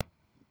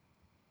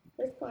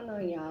What's going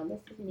on, y'all?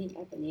 This is me,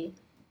 Ebony,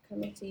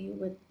 coming to you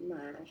with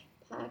my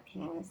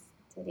podcast.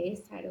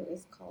 Today's title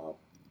is called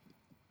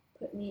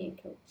Put Me in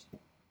Coach.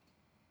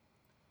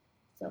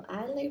 So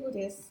I label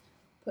this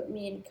Put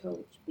Me in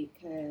Coach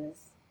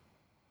because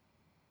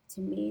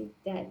to me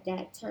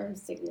that term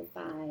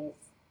signifies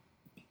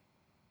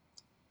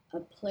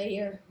a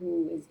player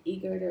who is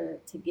eager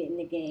to get in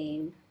the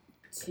game,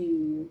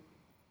 to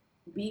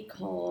be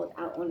called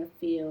out on the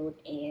field,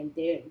 and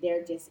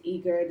they're just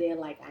eager. They're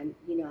like, I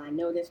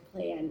know this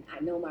play, and I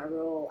know my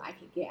role. I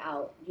could get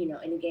out, in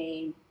the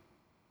game,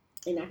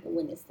 and I can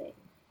win this thing.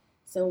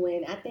 So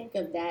when I think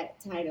of that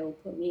title,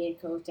 Put Me in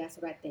Coach, that's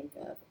what I think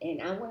of.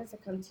 And I wanted to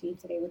come to you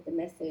today with the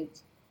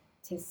message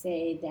to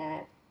say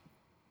that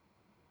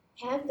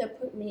have the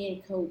Put Me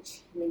in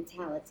Coach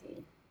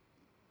mentality.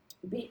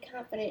 Be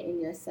confident in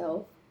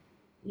yourself,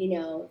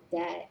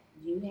 that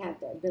you have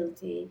the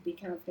ability. Be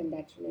confident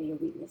that you know your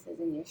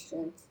weaknesses and your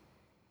strengths,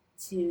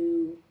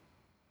 to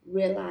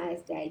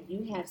realize that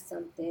you have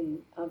something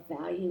of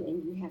value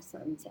and you have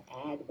something to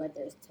add,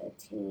 whether it's to a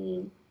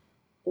team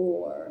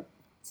or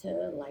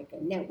to like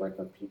a network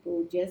of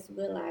people. Just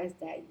realize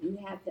that you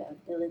have the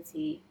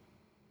ability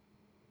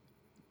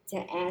to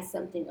add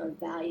something of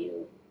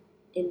value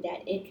and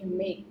that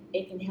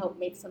it can help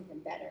make something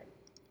better.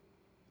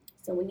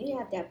 So when you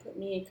have that Put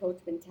Me in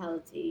Coach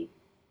mentality,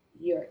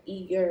 you're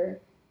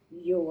eager,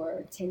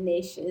 you're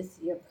tenacious,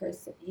 you're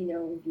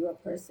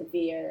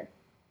persevere,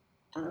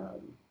 um,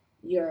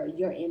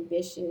 you're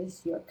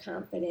ambitious, you're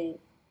confident,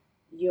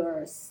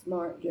 you're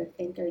smart, you're a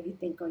thinker, you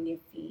think on your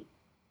feet.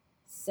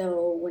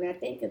 So when I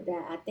think of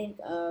that, I think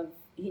of,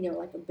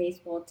 like a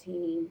baseball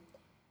team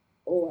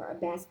or a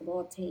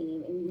basketball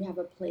team, and you have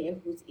a player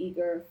who's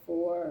eager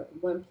for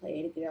one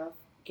player to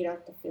get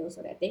off the field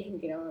so that they can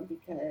get on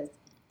because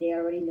they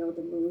already know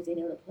the moves, they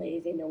know the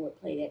plays, they know what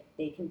play that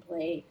they can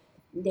play,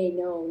 they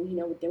know,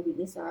 what their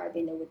weaknesses are,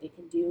 they know what they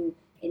can do,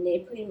 and they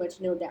pretty much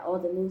know that all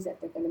the moves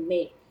that they're gonna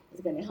make is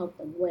gonna help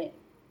them win.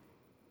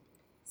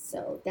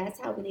 So that's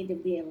how we need to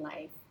be in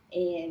life.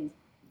 And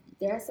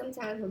there are some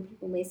times when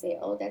people may say,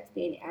 "Oh, that's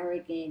being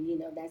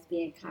arrogant," that's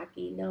being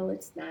cocky. No,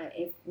 it's not.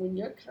 If when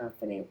you're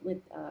confident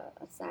with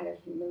a side of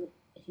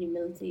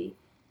humility,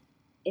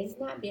 it's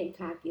not being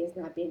cocky. It's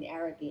not being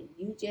arrogant.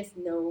 You just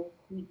know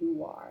who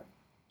you are,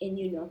 and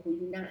you know who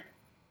you're not.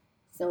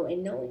 So,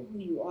 in knowing who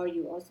you are,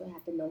 you also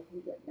have to know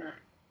who you're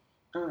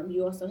not.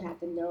 You also have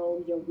to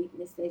know your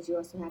weaknesses. You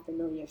also have to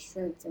know your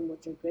strengths and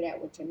what you're good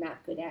at, what you're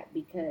not good at,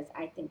 because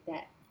I think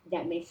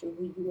that makes you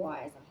who you are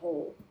as a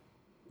whole.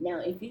 Now,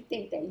 if you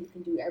think that you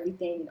can do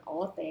everything and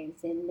all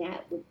things, then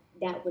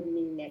that would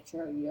mean that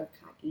you're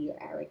cocky,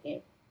 you're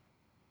arrogant.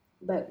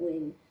 But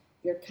when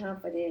you're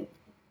confident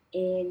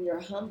and you're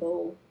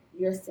humble,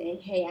 you're saying,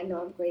 "Hey, I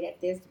know I'm great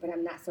at this, but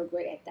I'm not so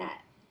great at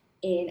that."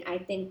 And I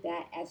think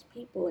that as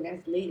people and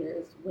as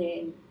leaders,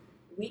 when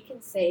we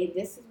can say,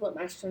 "This is what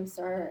my strengths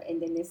are,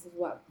 and then this is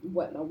what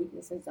my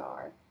weaknesses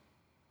are,"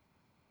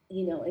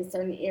 in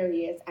certain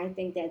areas, I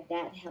think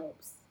that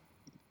helps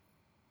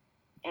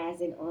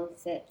as an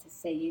onset to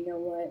say, "You know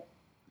what?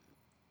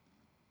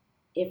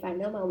 If I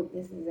know my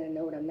weaknesses and I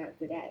know what I'm not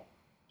good at,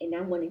 and I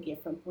want to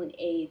get from point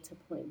A to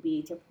point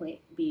B to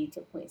point B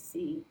to point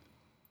C,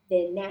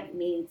 then that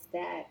means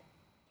that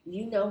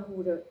you know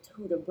who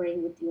to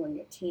bring with you on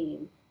your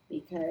team,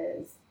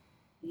 because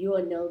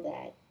you'll know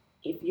that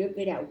if you're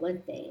good at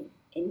one thing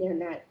and they're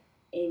not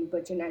and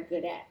but you're not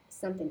good at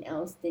something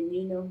else, then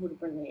you know who to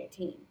bring on your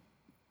team."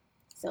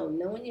 So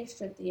knowing your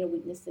strengths and your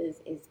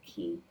weaknesses is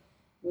key.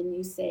 When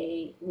you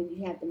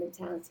have the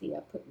mentality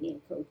of Put Me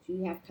in Coach,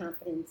 you have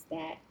confidence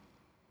that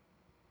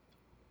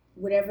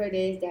whatever it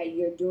is that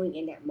you're doing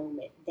in that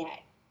moment, that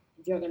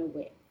you're going to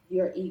win.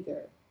 You're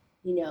eager,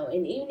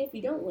 and even if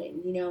you don't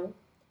win,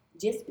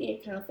 just being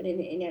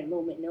confident in that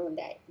moment, knowing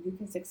that you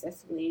can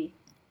successfully,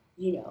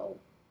 you know,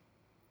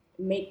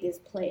 make this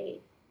play,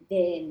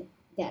 then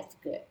that's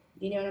good.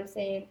 You know what I'm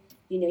saying?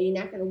 You're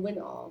not going to win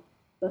all,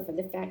 but for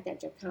the fact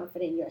that you're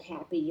confident, you're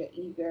happy, you're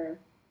eager,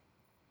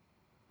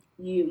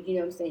 you know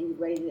what I'm saying,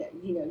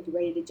 you're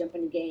ready to jump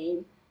in the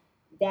game.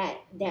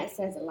 That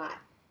says a lot.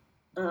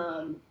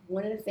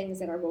 One of the things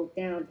that I wrote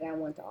down that I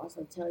want to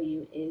also tell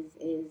you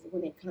is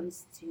when it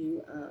comes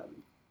to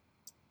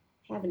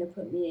having to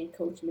Put Me in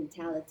Coach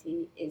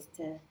mentality, is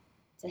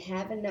to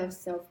have enough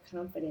self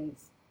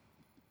confidence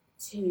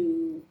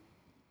to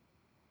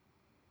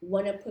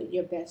want to put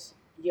your best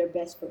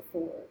foot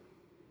forward.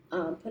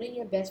 Putting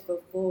your best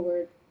foot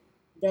forward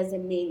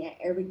doesn't mean that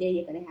every day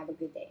you're going to have a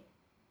good day.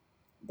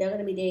 There are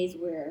going to be days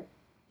where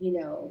you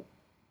know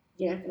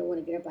you're not going to want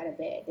to get up out of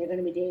bed. There are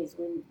going to be days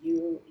when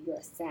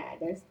you're sad.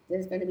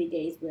 There's going to be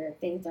days where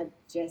things are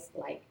just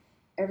like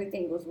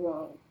everything goes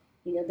wrong.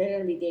 There are going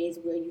to be days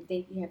where you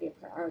think you have your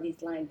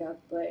priorities lined up,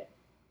 but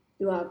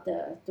throughout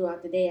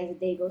the day, as the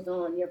day goes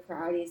on, your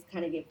priorities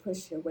kind of get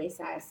pushed to the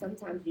wayside.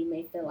 Sometimes you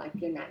may feel like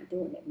you're not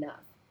doing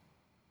enough,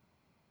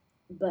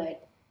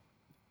 but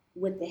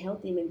with the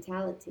healthy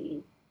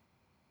mentality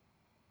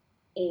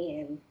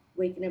and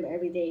waking up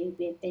every day,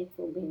 being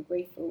thankful, being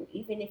grateful,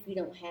 even if you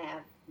don't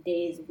have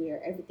days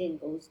where everything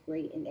goes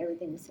great and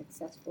everything is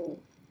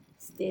successful,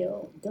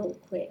 still don't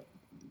quit.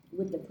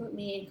 With the put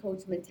me in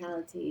coach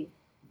mentality,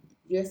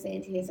 you're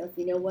saying to yourself,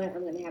 you know what,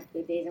 I'm going to have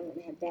good days, I'm going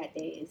to have bad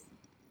days.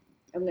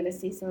 I'm going to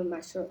see some of my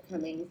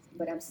shortcomings,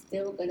 but I'm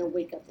still going to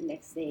wake up the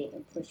next day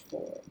and push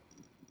forward.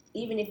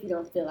 Even if you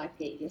don't feel like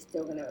it, you're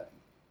still going to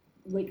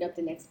wake up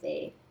the next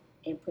day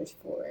and push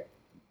forward.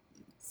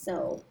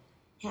 So,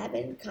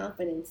 having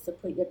confidence to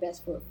put your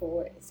best foot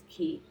forward is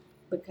key,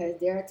 because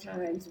there are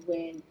times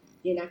when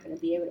you're not going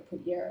to be able to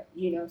put your,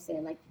 you know what I'm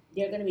saying, like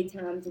there are going to be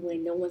times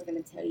when no one's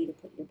going to tell you to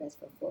put your best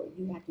foot forward.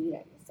 You have to do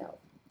that yourself.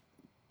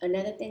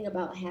 Another thing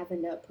about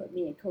having a put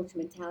me in coach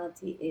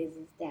mentality is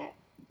that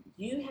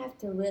you have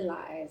to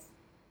realize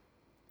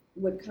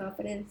with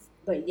confidence,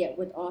 but yet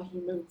with all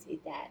humility,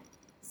 that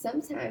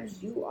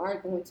sometimes you are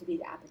going to be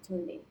the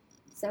opportunity.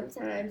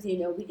 Sometimes, we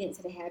get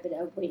into the habit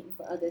of waiting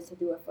for others to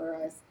do it for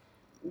us.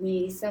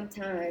 We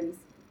sometimes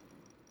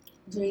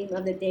dream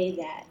of the day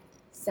that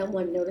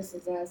someone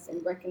notices us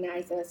and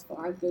recognizes us for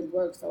our good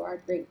works or our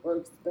great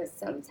works, but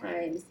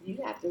sometimes you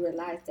have to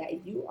realize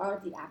that you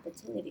are the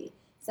opportunity.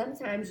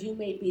 Sometimes you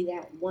may be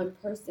that one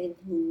person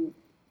who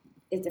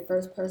is the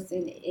first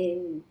person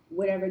in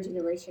whatever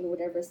generation,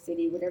 whatever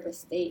city, whatever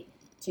state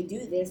to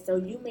do this. So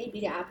you may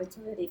be the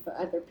opportunity for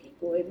other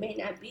people. It may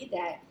not be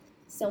that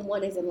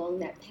someone is along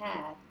that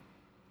path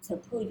to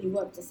pull you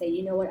up to say,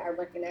 you know what, I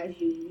recognize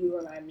you, you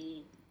remind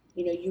me,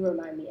 you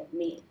remind me of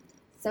me.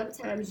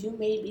 Sometimes you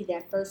may be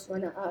that first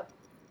runner up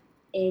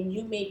and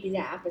you may be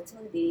that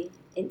opportunity.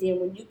 And then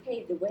when you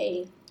pave the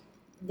way,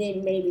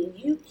 then maybe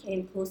you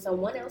can pull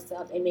someone else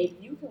up and maybe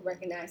you can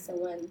recognize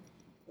someone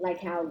like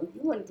how you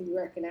wanted to be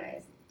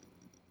recognized.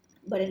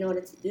 But in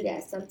order to do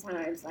that,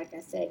 sometimes, like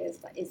I said,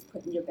 it's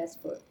putting your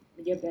best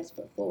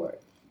foot forward.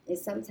 And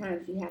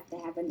sometimes you have to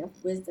have enough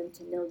wisdom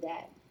to know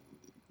that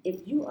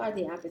if you are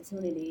the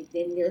opportunity,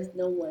 then there's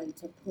no one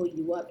to pull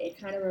you up. It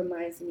kind of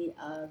reminds me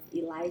of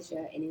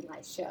Elijah and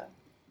Elisha.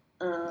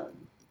 Um,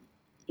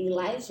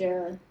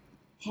 Elijah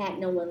had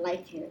no one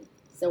like him.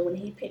 So when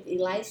he picked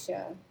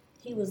Elisha,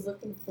 he was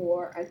looking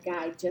for a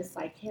guy just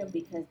like him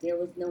because there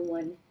was no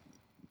one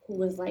who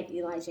was like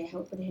Elijah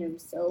helping him.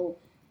 So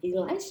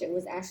Elisha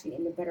was actually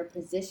in a better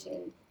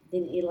position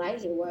than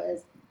Elijah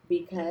was,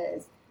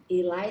 because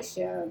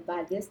Elisha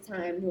by this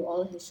time knew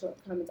all of his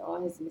shortcomings,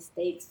 all his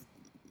mistakes,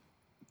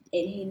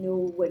 and he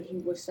knew what he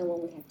wish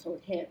someone would have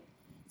told him.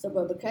 So,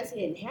 but because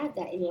he didn't have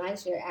that,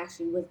 Elijah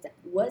actually was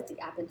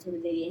the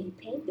opportunity, and he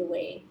paved the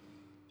way.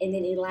 And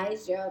then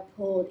Elijah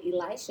pulled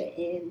Elisha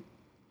in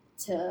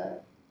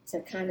to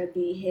kind of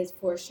be his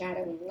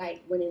foreshadowing,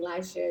 like when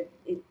Elijah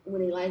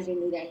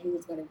knew that he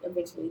was going to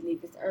eventually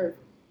leave this earth,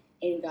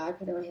 and God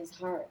put it on his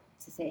heart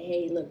to say,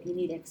 "Hey, look, you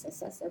need a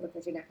successor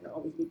because you're not going to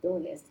always be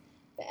doing this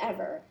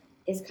forever."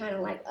 It's kind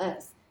of like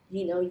us,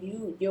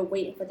 you're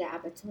waiting for the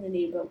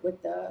opportunity, but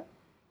with the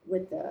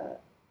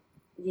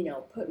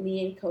put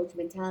me in coach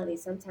mentality,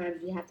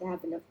 sometimes you have to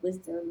have enough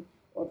wisdom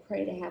or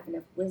pray to have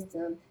enough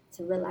wisdom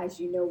to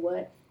realize, you know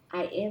what,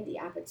 I am the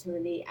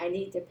opportunity. I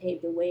need to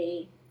pave the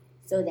way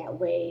so that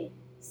way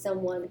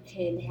someone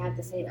can have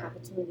the same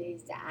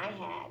opportunities that I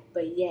had,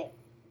 but yet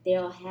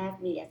they'll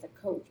have me as a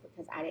coach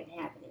because I didn't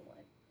have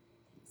anyone.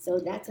 So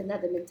that's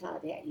another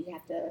mentality that you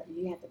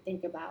have to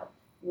think about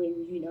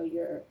when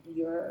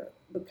you're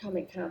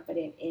becoming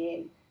confident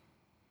in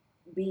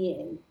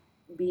being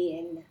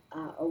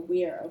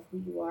aware of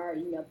who you are,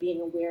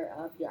 being aware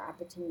of your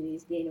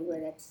opportunities, being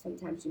aware that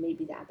sometimes you may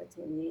be the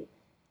opportunity,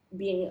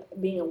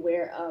 being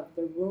aware of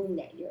the room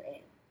that you're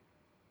in.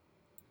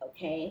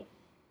 Okay,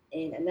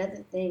 and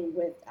another thing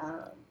with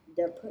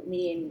the put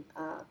me in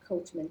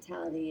coach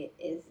mentality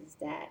is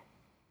that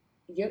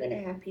you're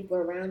gonna have people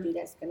around you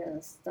that's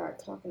gonna start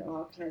talking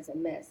all kinds of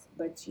mess,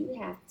 but you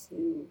have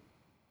to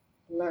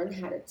learn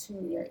how to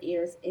tune your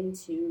ears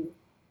into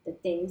the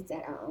things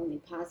that are only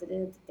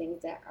positive, the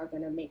things that are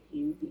going to make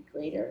you be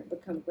greater,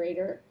 become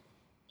greater.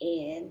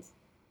 And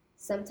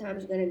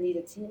sometimes you're going to need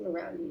a team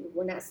around you.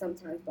 Well, not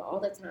sometimes, but all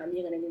the time,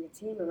 you're going to need a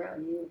team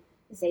around you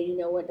to say, you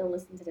know what, don't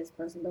listen to this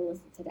person, don't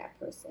listen to that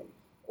person.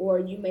 Or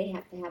you may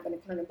have to have an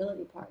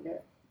accountability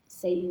partner.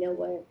 Say, you know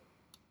what,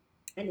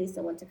 I need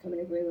someone to come in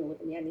agreement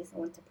with me. I need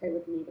someone to pray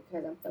with me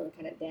because I'm feeling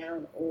kind of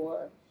down,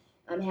 or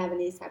I'm having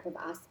these type of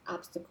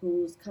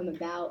obstacles come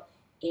about,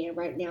 and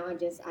right now I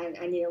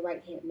need a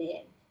right hand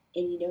man.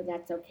 And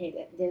that's okay.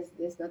 That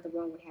there's nothing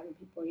wrong with having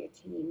people on your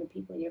team and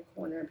people in your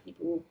corner and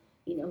people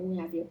who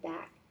have your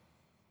back.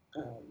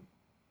 Um,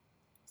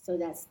 so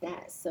that's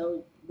that.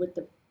 So with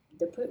the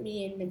put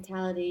me in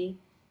mentality,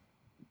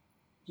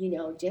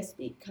 just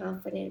be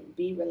confident,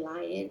 be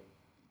reliant,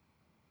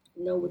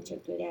 know what you're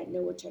good at,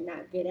 know what you're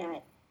not good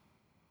at,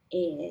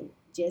 and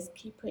just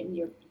keep putting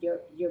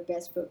your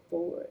best foot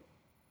forward.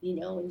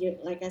 And you're,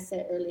 like I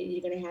said earlier,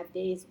 you're gonna have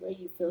days where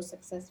you feel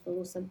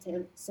successful.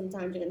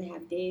 Sometimes you're gonna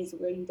have days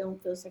where you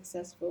don't feel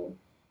successful,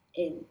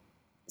 and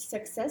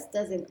success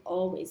doesn't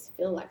always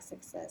feel like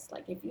success.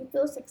 Like if you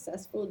feel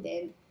successful,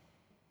 then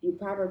You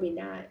probably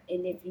not.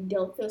 And if you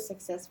don't feel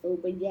successful,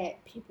 but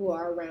yet people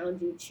are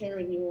around you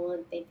cheering you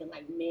on, thinking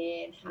like,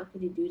 man, how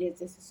could you do this?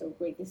 This is so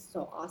great. This is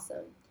so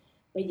awesome.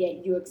 But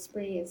yet you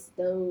experience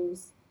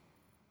those,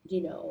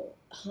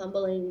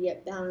 humbling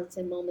yet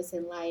balancing moments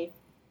in life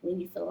when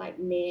you feel like,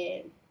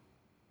 man,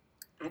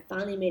 I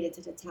finally made it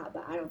to the top,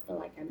 but I don't feel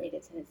like I made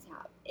it to the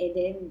top. And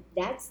then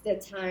that's the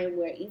time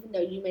where even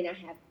though you may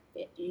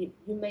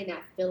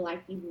not feel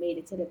like you've made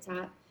it to the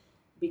top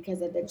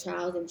because of the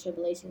trials and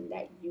tribulations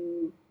that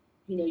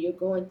you're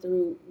going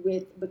through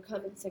with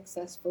becoming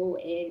successful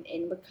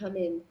and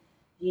becoming,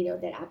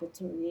 that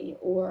opportunity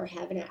or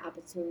having an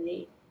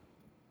opportunity.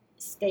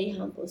 Stay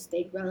humble,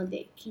 stay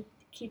grounded,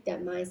 keep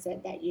that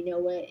mindset that you know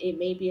what, it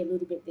may be a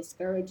little bit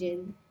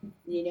discouraging,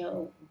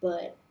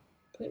 but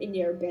putting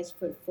your best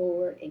foot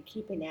forward and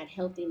keeping that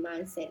healthy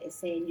mindset and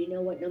saying, you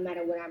know what, no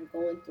matter what I'm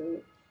going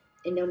through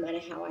and no matter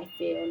how I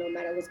feel, no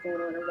matter what's going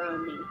on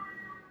around me,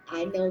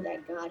 I know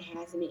that God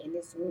has me in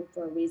this room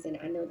for a reason.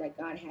 I know that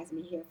God has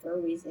me here for a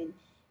reason.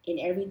 And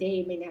every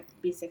day may not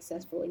be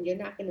successful, and you're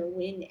not going to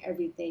win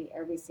everything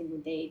every single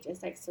day.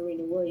 Just like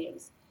Serena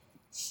Williams,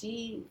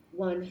 she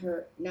won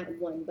her not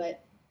won,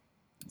 but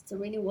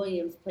Serena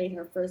Williams played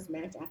her first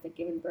match after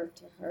giving birth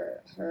to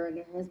her and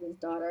her husband's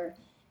daughter,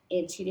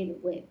 and she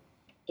didn't win.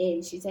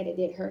 And she said it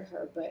did hurt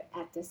her, but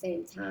at the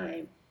same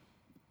time,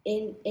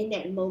 in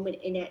that moment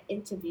in that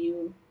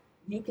interview,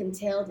 you can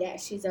tell that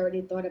she's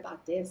already thought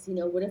about this.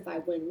 What if I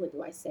win? What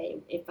do I say?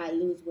 If I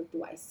lose, what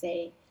do I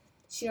say?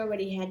 She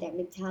already had that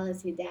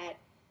mentality that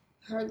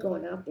her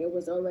going out there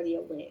was already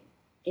a win,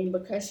 and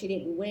because she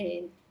didn't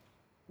win,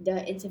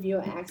 the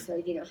interviewer asked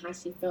her, how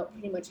she felt,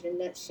 pretty much in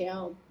a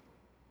nutshell.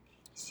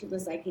 She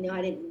was like,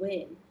 I didn't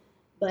win,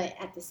 but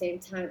at the same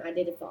time, I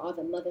did it for all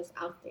the mothers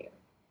out there.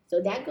 So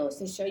that goes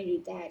to show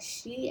you that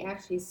she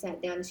actually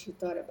sat down and she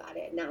thought about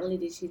it. Not only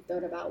did she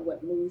thought about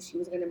what moves she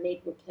was going to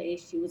make, what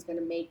plays she was going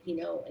to make,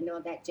 and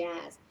all that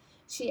jazz.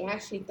 She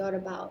actually thought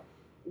about,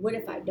 what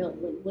if I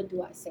don't win? What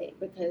do I say?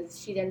 Because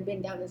she done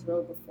been down this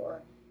road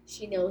before.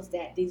 She knows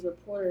that these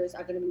reporters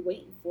are going to be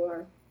waiting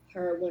for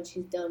her when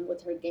she's done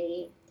with her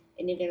game,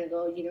 and they're gonna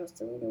go,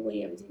 Serena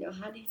Williams,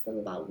 how do you feel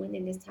about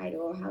winning this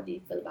title, or how do you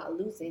feel about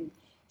losing?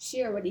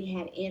 She already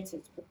had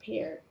answers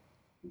prepared.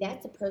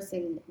 That's a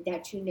person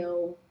that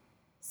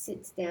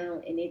sits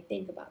down and they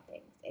think about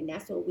things, and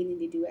that's what we need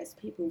to do as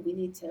people. We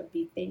need to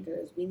be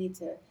thinkers. We need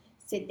to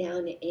sit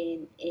down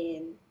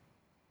and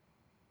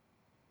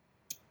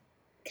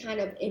kind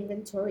of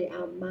inventory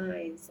our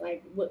minds.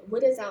 Like,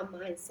 what is our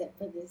mindset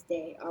for this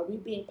day? Are we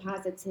being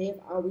positive?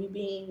 Are we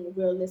being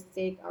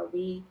realistic? Are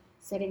we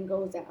setting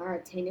goals that are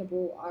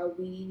attainable? Are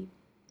we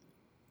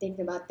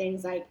thinking about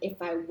things like,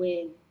 if I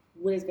win,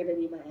 what is going to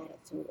be my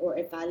attitude? Or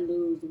if I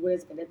lose, what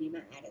is going to be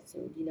my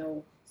attitude?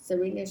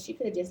 Serena, she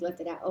could have just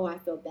left it out, oh, I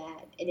feel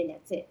bad, and then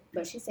that's it.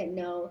 But she said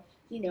no,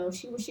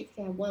 she wish she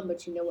could have won,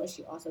 but you know what?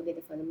 She also did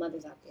it for the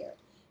mothers out there.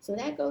 So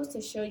that goes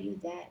to show you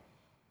that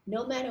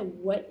no matter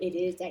what it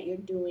is that you're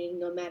doing,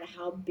 no matter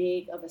how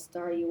big of a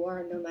star you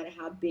are, no matter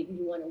how big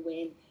you want to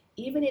win,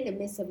 even in the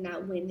midst of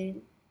not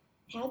winning,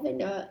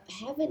 having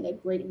a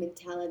great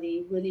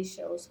mentality really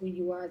shows who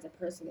you are as a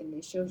person, and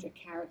it shows your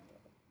character.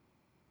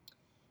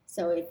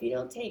 So if you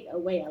don't take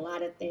away a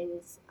lot of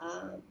things,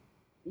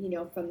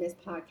 from this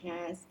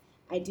podcast,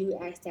 I do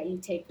ask that you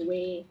take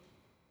away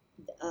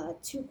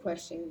two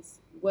questions.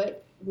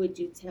 What would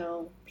you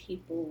tell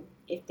people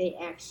if they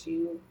ask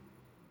you,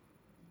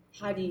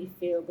 how do you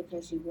feel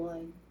because you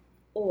won,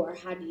 or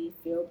how do you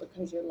feel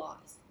because you're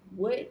lost?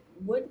 What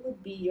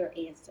would be your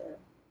answer?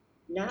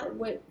 Not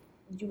what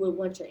you would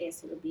want your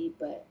answer to be,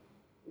 but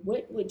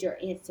what would your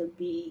answer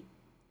be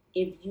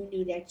if you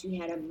knew that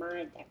you had a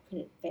mind that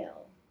couldn't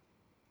fail?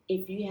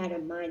 If you had a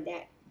mind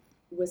that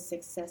was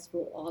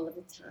successful all of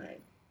the time,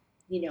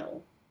 you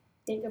know,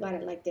 think about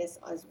it like this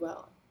as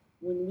well.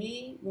 When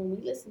we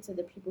listen to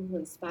the people who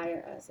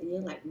inspire us, and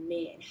you're like,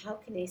 man, how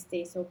can they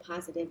stay so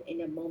positive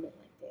in a moment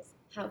like this?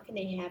 How can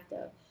they have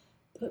the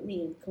put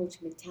me in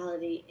coach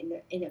mentality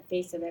in the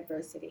face of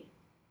adversity?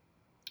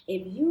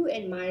 If you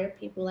admire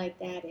people like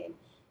that,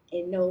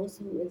 and those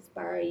who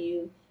inspire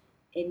you,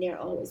 and they're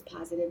always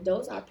positive,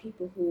 those are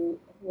people who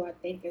are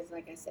thinkers.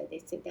 Like I said, they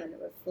sit down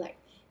and reflect.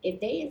 If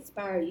they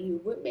inspire you,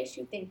 what makes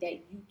you think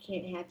that you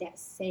can't have that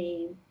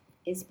same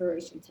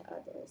inspiration to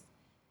others?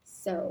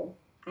 So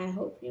I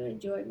hope you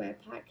enjoyed my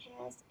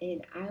podcast,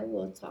 and I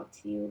will talk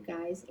to you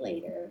guys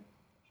later.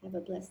 Have a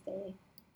blessed day.